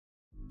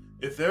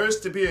If there is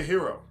to be a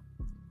hero,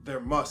 there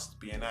must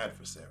be an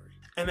adversary,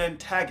 an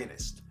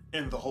antagonist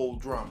in the whole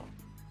drama.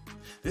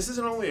 This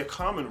isn't only a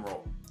common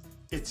role,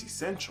 it's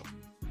essential.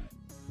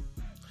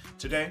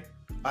 Today,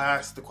 I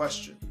ask the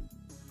question,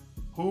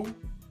 who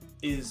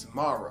is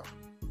Mara?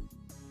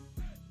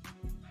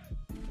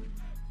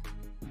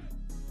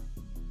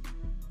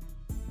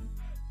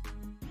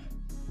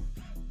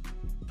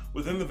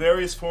 Within the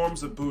various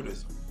forms of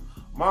Buddhism,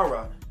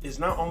 Mara is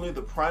not only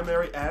the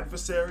primary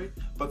adversary,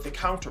 but the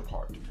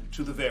counterpart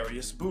to the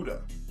various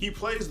Buddha. He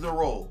plays the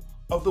role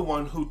of the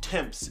one who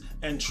tempts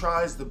and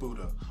tries the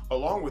Buddha,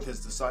 along with his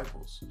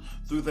disciples,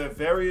 through their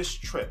various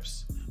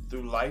trips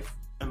through life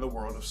and the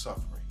world of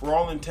suffering. For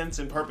all intents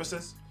and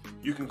purposes,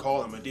 you can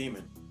call him a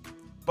demon.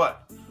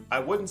 But I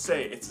wouldn't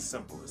say it's as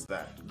simple as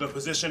that. The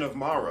position of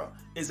Mara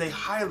is a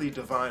highly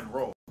divine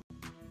role,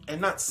 and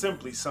not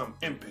simply some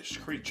impish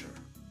creature.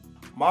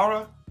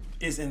 Mara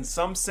is in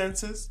some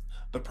senses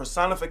the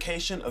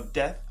personification of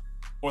death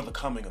or the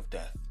coming of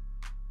death,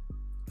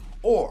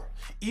 or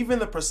even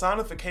the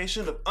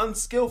personification of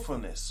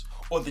unskillfulness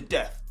or the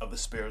death of the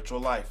spiritual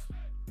life.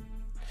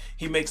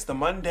 He makes the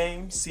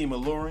mundane seem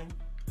alluring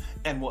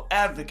and will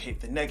advocate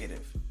the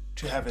negative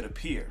to have it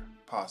appear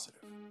positive.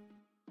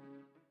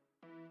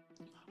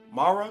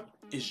 Mara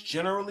is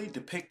generally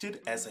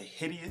depicted as a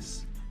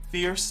hideous,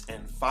 fierce,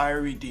 and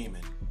fiery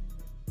demon,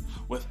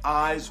 with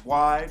eyes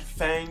wide,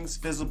 fangs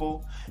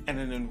visible, and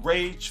an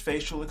enraged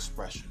facial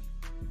expression.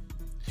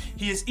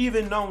 He is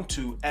even known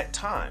to, at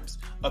times,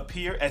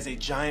 appear as a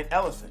giant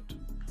elephant,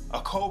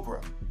 a cobra,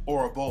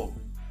 or a bull.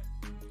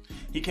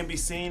 He can be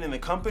seen in the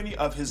company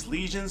of his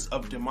legions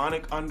of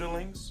demonic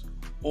underlings,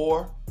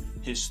 or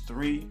his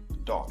 3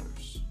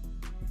 daughters.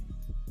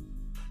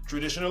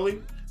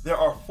 Traditionally, there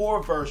are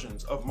 4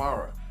 versions of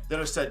Mara that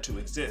are said to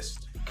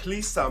exist.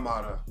 Klisa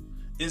Mara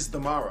is the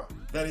Mara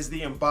that is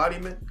the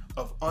embodiment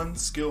of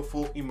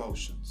unskillful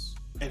emotions,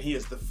 and he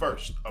is the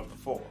first of the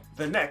 4.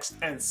 The next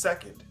and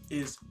second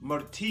is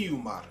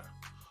Murtiyu Mara,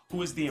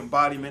 who is the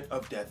embodiment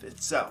of death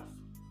itself.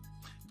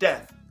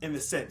 Death in the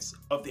sense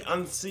of the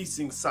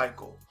unceasing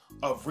cycle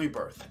of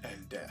rebirth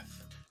and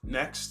death.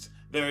 Next,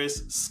 there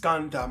is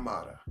Skanda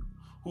Mara,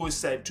 who is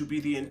said to be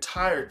the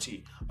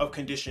entirety of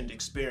conditioned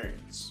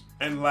experience.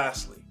 And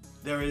lastly,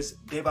 there is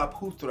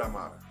Devaputra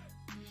Mara,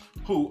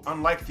 who,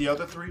 unlike the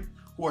other 3,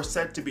 who are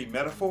said to be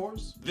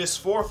metaphors, this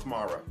 4th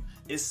Mara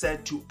is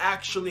said to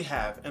actually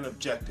have an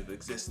objective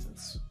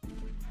existence.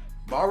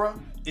 Mara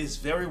is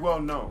very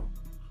well known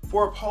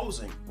for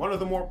opposing one of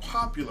the more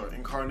popular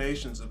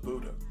incarnations of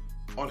Buddha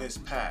on his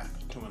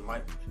path to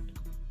enlightenment,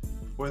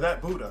 where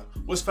that Buddha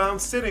was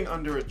found sitting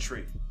under a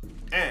tree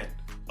and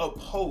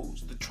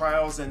opposed the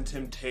trials and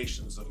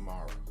temptations of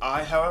Mara.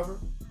 I, however,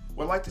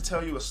 would like to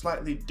tell you a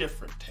slightly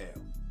different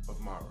tale of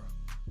Mara.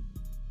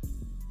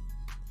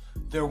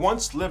 There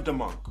once lived a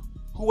monk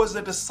who was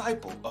a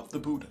disciple of the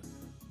Buddha.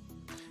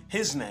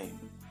 His name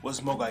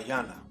was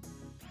Mogayana,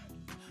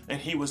 and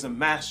he was a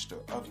master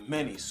of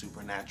many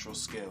supernatural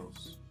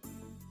skills.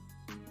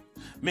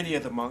 Many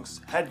of the monks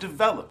had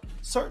developed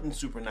certain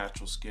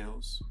supernatural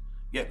skills,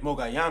 yet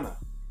Mogayana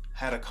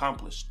had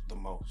accomplished the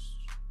most.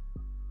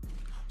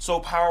 So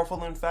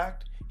powerful, in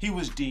fact, he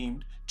was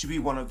deemed to be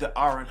one of the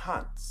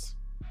Arahants,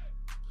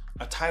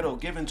 a title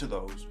given to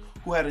those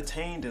who had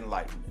attained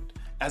enlightenment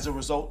as a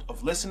result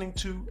of listening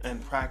to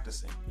and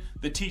practicing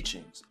the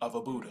teachings of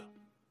a Buddha.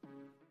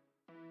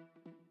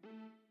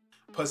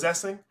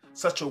 Possessing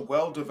such a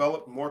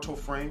well-developed mortal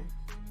frame,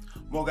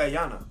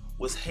 Mogayana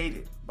was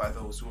hated by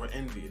those who were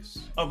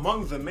envious.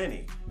 Among the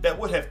many that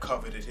would have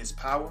coveted his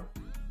power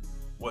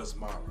was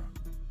Mara.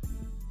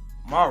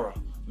 Mara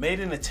made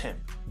an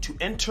attempt to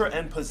enter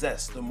and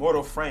possess the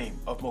mortal frame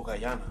of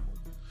Mogayana,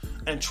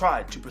 and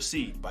tried to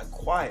proceed by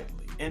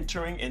quietly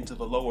entering into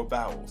the lower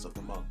bowels of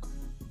the monk.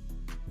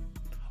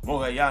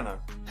 Mogayana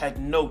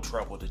had no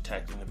trouble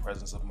detecting the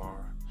presence of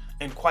Mara,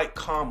 and quite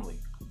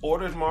calmly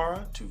ordered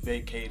Mara to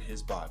vacate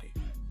his body.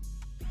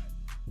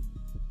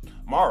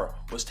 Mara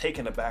was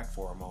taken aback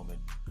for a moment,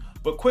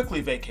 but quickly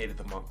vacated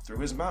the monk through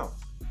his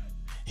mouth.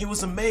 He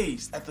was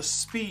amazed at the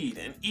speed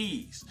and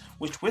ease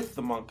with which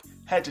the monk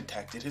had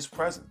detected his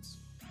presence.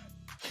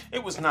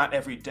 It was not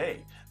every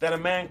day that a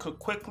man could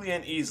quickly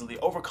and easily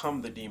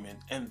overcome the demon,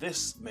 and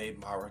this made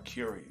Mara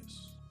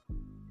curious.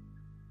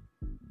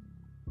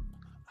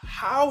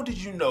 "How did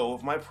you know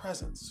of my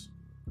presence?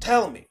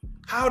 Tell me,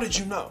 how did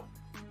you know?"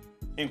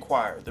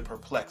 inquired the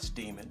perplexed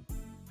demon.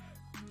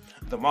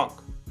 The monk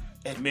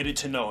admitted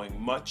to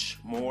knowing much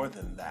more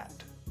than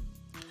that.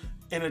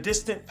 In a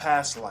distant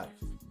past life,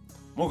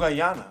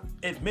 Mogayana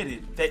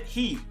admitted that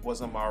he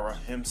was a Mara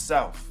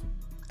himself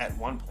at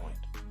one point.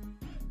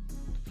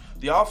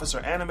 The officer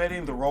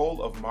animating the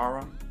role of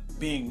Mara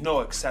being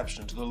no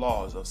exception to the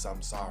laws of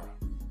samsara,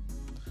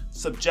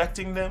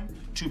 subjecting them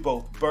to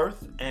both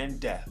birth and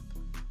death.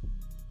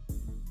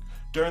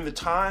 During the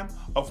time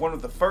of one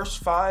of the first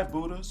 5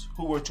 Buddhas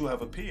who were to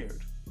have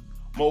appeared,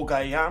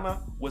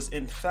 Mogayana was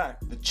in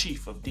fact the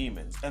chief of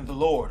demons and the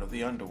lord of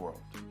the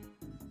underworld.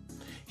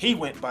 He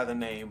went by the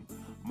name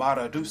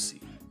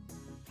Maradusi,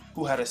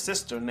 who had a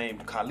sister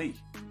named Kali.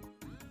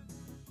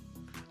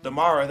 The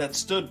Mara that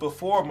stood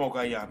before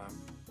Moggayana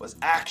was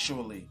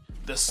actually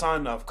the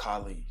son of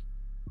Kali.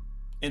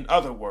 In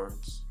other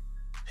words,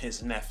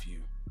 his nephew.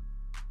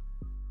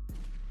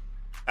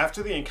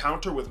 After the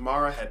encounter with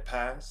Mara had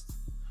passed,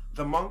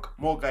 the monk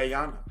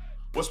Moggayana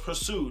was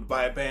pursued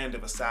by a band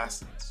of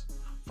assassins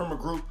from a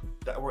group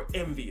that were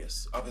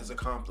envious of his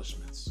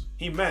accomplishments.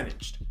 He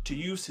managed to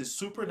use his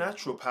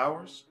supernatural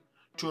powers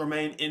to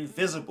remain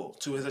invisible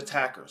to his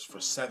attackers for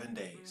 7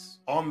 days.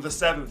 On the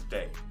 7th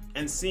day,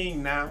 and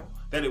seeing now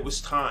that it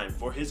was time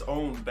for his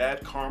own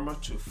bad karma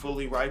to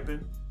fully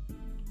ripen,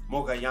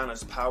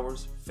 Moggayana's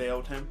powers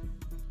failed him,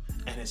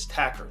 and his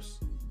attackers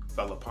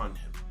fell upon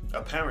him.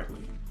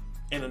 Apparently,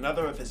 in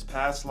another of his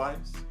past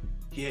lives,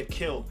 he had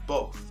killed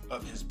both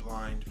of his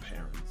blind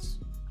parents.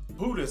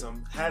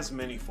 Buddhism has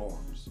many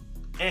forms,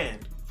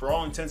 and, for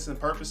all intents and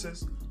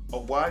purposes, a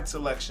wide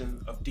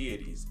selection of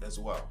deities as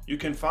well. You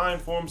can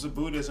find forms of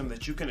Buddhism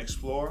that you can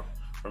explore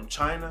from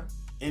China,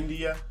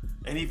 India,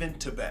 and even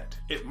Tibet.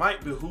 It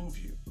might behoove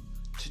you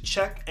to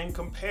check and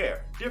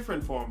compare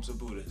different forms of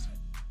Buddhism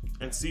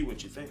and see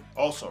what you think.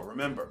 Also,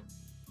 remember,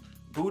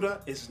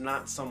 Buddha is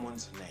not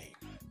someone's name.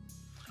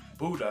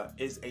 Buddha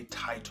is a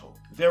title.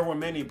 There were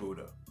many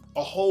Buddha,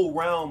 a whole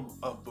realm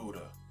of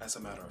Buddha, as a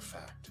matter of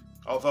fact.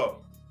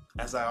 Although,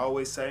 as I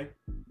always say,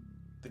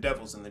 the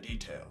devil's in the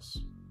details.